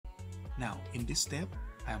Now in this step,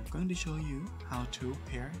 I am going to show you how to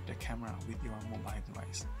pair the camera with your mobile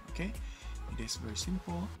device. Okay, it is very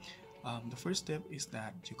simple. The first step is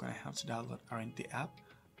that you're gonna have to download Arenti app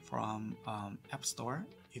from App Store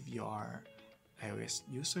if you are iOS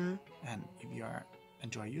user, and if you are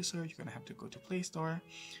Android user, you're gonna have to go to Play Store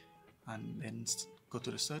and then go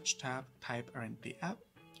to the search tab, type Arenti app.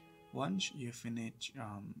 Once you finish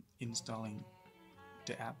installing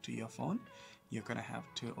the app to your phone, you're gonna have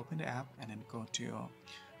to open the app and then go to your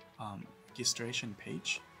registration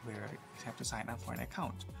page where you have to sign up for an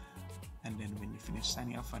account. And then when you finish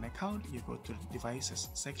signing up for an account, you go to the devices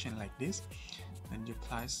section like this. Then you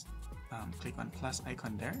click on plus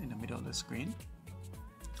icon there in the middle of the screen.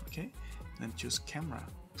 Okay, then choose camera.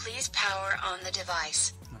 Please power on the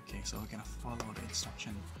device. Okay, so we're gonna follow the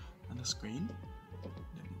instruction on the screen.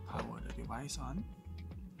 Then power the device on.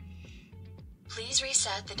 Please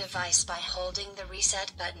reset the device by holding the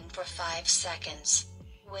reset button for 5 seconds.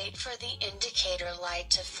 Wait for the indicator light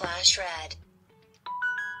to flash red.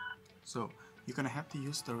 So you're gonna have to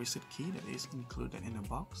use the reset key that is included in the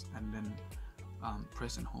box, and then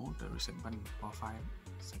press and hold the reset button for 5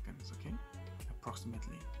 seconds. Okay,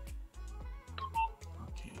 approximately.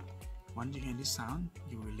 Okay, once you hear this sound,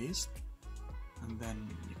 you release, and then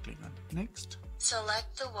you click on next.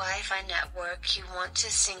 Select the Wi-Fi network you want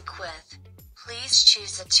to sync with. Please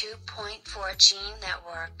choose the 2.4G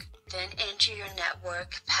network, then enter your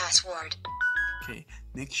network password. Okay,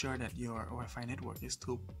 make sure that your Wi-Fi network is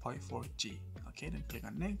 2.4G. Okay, then click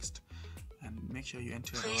on next, and make sure you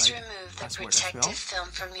enter the right remove the password as protective film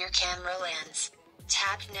from your camera lens.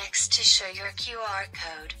 Tap next to show your QR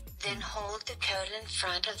code, then hold the code in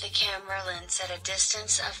front of the camera lens at a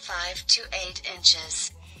distance of 5 to 8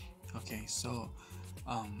 inches. Okay, so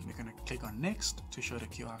we're gonna click on next to show the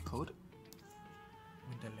QR code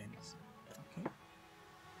with the lens. Okay.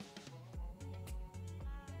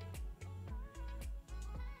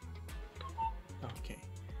 Okay,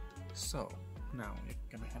 so now you're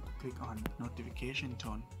gonna have to click on notification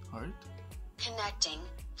tone heard. Connecting.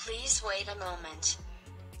 Please wait a moment.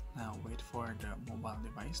 Now wait for the mobile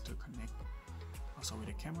device to connect also with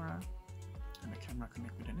the camera, and the camera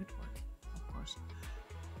connect with the network, of course.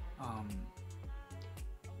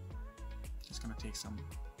 It's gonna take some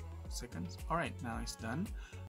seconds. Alright, now it's done.